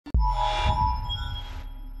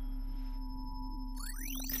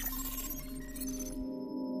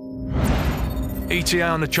ETA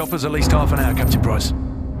on the chopper's at least half an hour, Captain Price.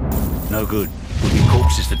 No good. We'll be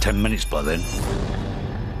corpses for 10 minutes by then.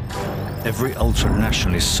 Every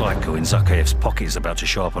ultra-nationalist psycho in Zakhaev's pocket is about to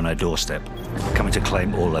show up on our doorstep, coming to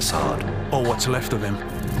claim all Assad. Or what's left of him.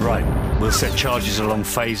 Right. We'll set charges along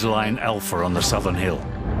Phase Line Alpha on the southern hill.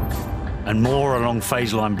 And more along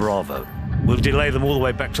Phase Line Bravo. We'll delay them all the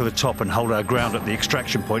way back to the top and hold our ground at the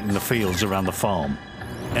extraction point in the fields around the farm.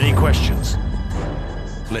 Any questions?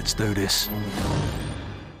 Let's do this.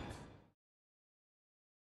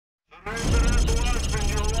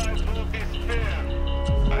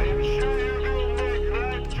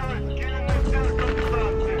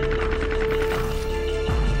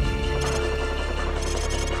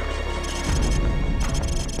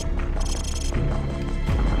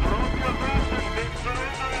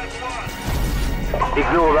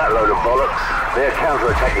 Ignore that load of bollocks. Their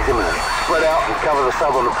counterattack is imminent. Spread out and cover the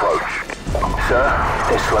southern approach. Sir,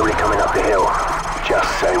 they're slowly coming up the hill.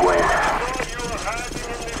 Just say when.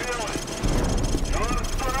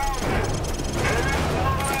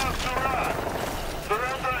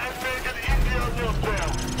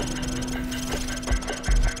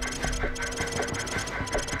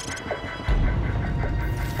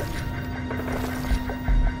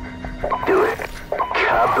 Do it.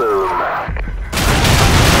 Kaboom.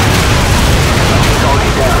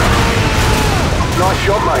 Nice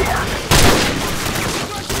shot, mate.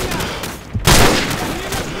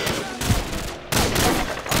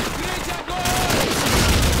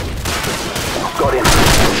 Got him.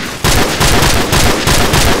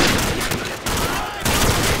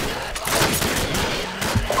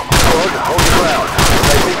 Squad, hold the ground.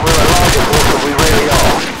 They think we're a larger force than we really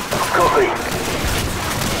are. Copy.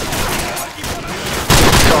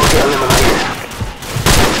 Target eliminated.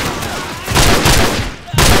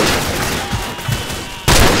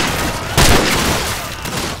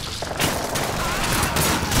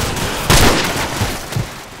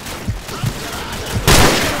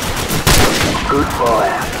 Good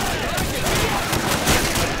fire.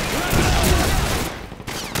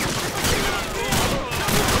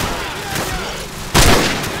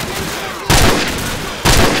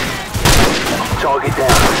 Target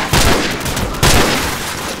down.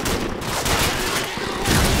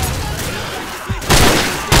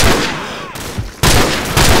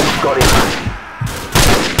 Got him.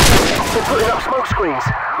 They're putting up smoke screens.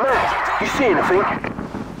 Matt, you see anything?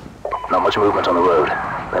 Not much movement on the road.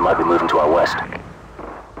 They might be moving to our west.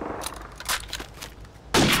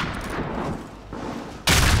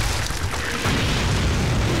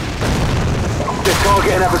 They're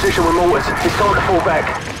targeting our position with mortars. It's time to fall back.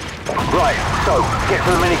 Right, so, get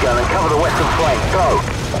to the minigun and cover the western flank. Go.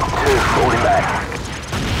 2, falling back.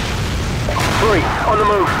 3, on the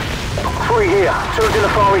move. 3 here. 2's in the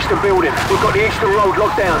far eastern building. We've got the eastern road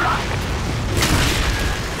locked down.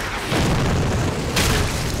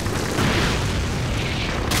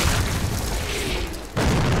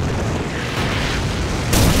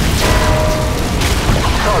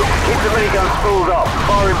 Keep the minigun spooled up,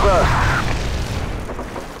 firing bursts.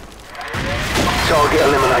 Target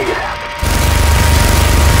eliminated.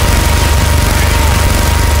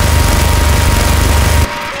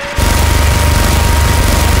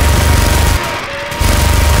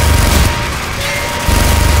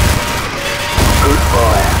 Good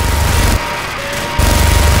fire.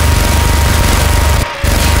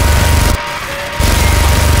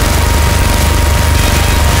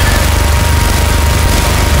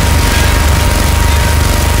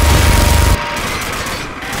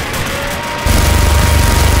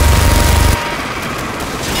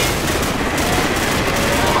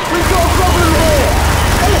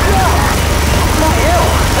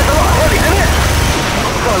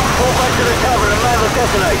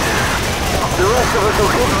 The rest of us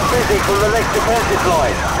will keep them busy from the next defensive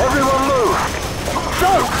line. Everyone move!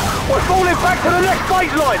 So, we're falling back to the next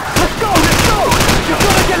phase line! Let's go, let's go! You've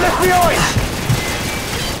got to get left behind!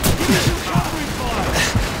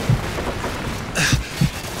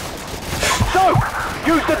 So,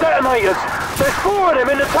 use the detonators! There's 4 of them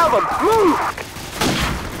in the tavern! Move!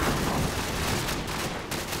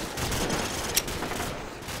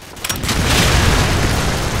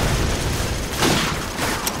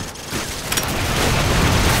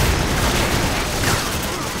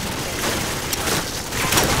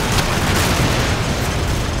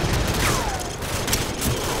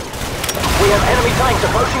 We have enemy tanks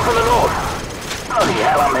approaching from the north. Bloody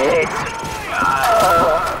hell, I'm hit.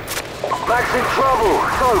 Mac's in trouble.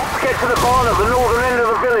 So, get to the barn at the northern end of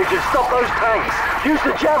the village and stop those tanks. Use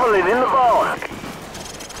the javelin in the barn.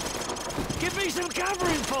 Give me some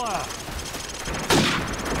covering fire!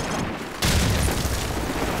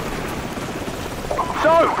 So,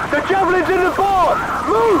 the Javelin's in the barn!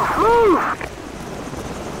 Move! Move!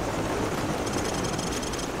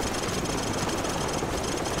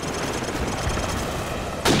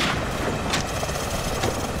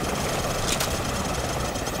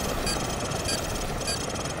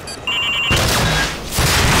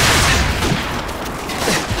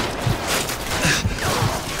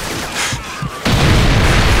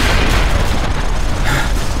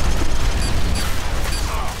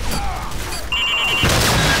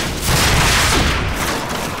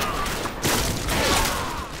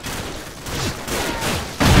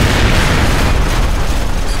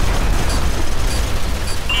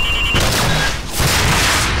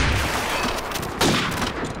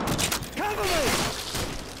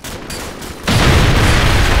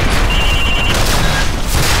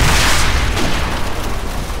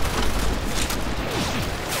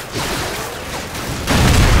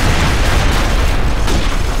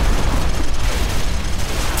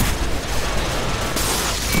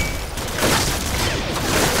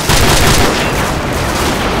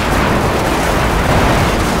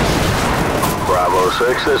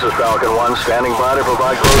 This is Falcon 1, standing by to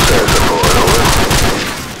provide close air support, over.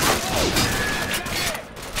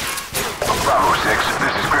 Bravo 6,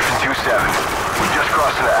 this is Griffin 2-7. We just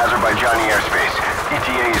crossed into Azerbaijani airspace.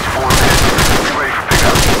 ETA is 4 minutes. Be ready for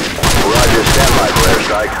pickup. Roger, stand by for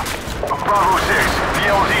airstrike. Bravo 6, the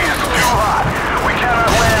LZ is too hot. We cannot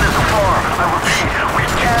land at the farm. I repeat, we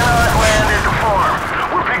cannot land at the farm.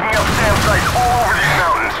 We're picking up SAM sites all over these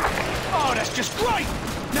mountains. Oh, that's just great!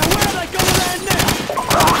 Now where are they gonna land now?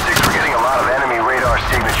 Bravo 6, we're getting a lot of enemy radar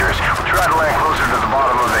signatures. We'll try to land closer to the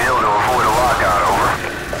bottom of the hill to avoid a lockout, over.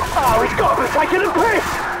 Oh, he's got to be taking a piss!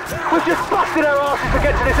 We've just busted our asses to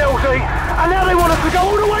get to this LZ, and now they want us to go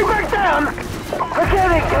all the way back down!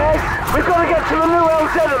 Forget it, guys! We've got to get to the new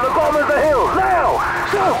LZ at the bottom of the hill, now!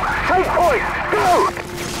 So, take point, go!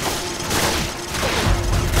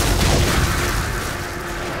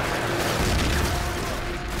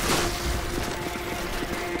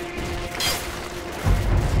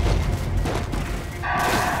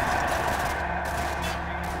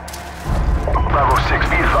 Bravo 6,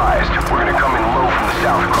 be advised. We're gonna come in low from the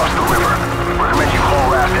south across the river. Recommend you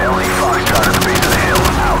haul aft to LZ Foxtrot at the base of the hill.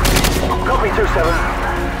 Out. Copy 2-7.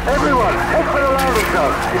 Everyone, head for the landing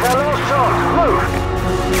zone. It's our last chance. Move!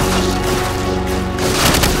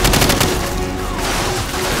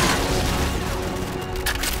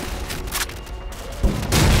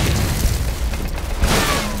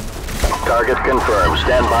 Target confirmed.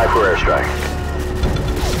 Stand by for airstrike.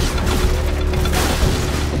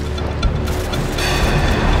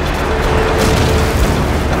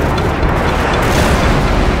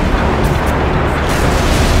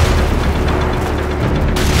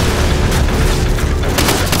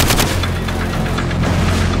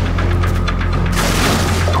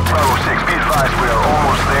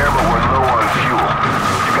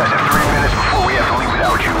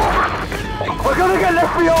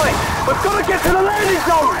 We've got to get to the landing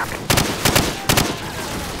zone!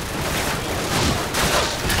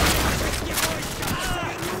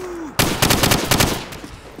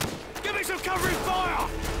 Give me some covering fire!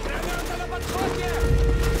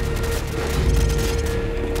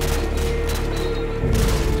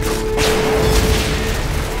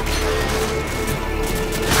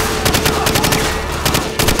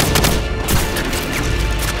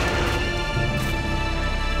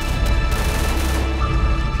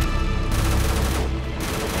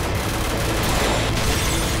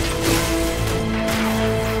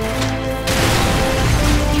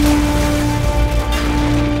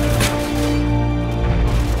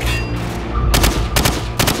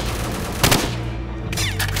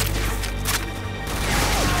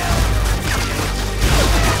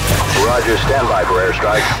 Roger, stand by for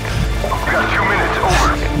airstrike. We got 2 minutes,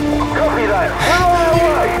 over. Copy that. We're on our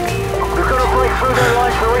way! We've got to break through their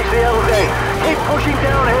lines to reach the LZ. Keep pushing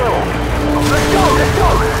downhill. Let's go, let's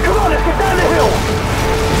go! Come on, let's get down the hill!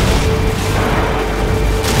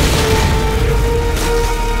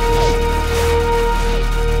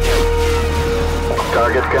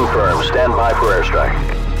 Target confirmed. Stand by for airstrike.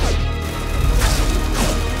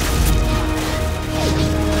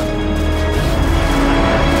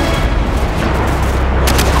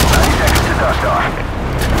 90 seconds to dust off.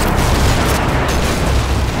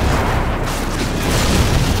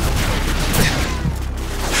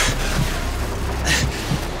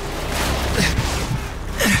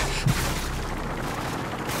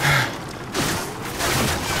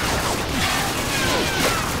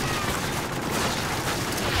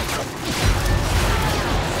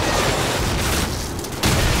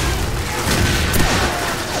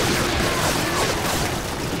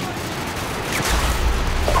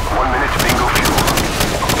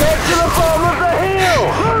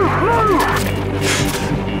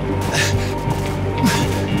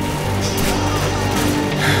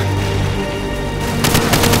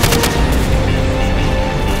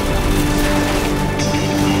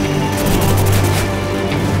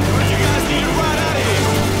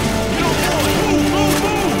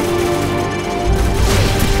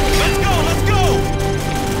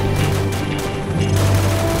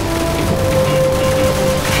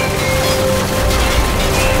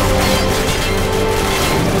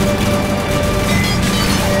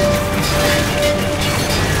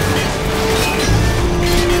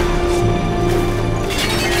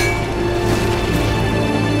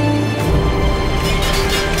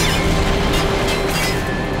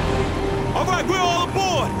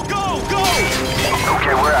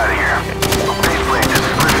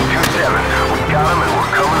 got him, and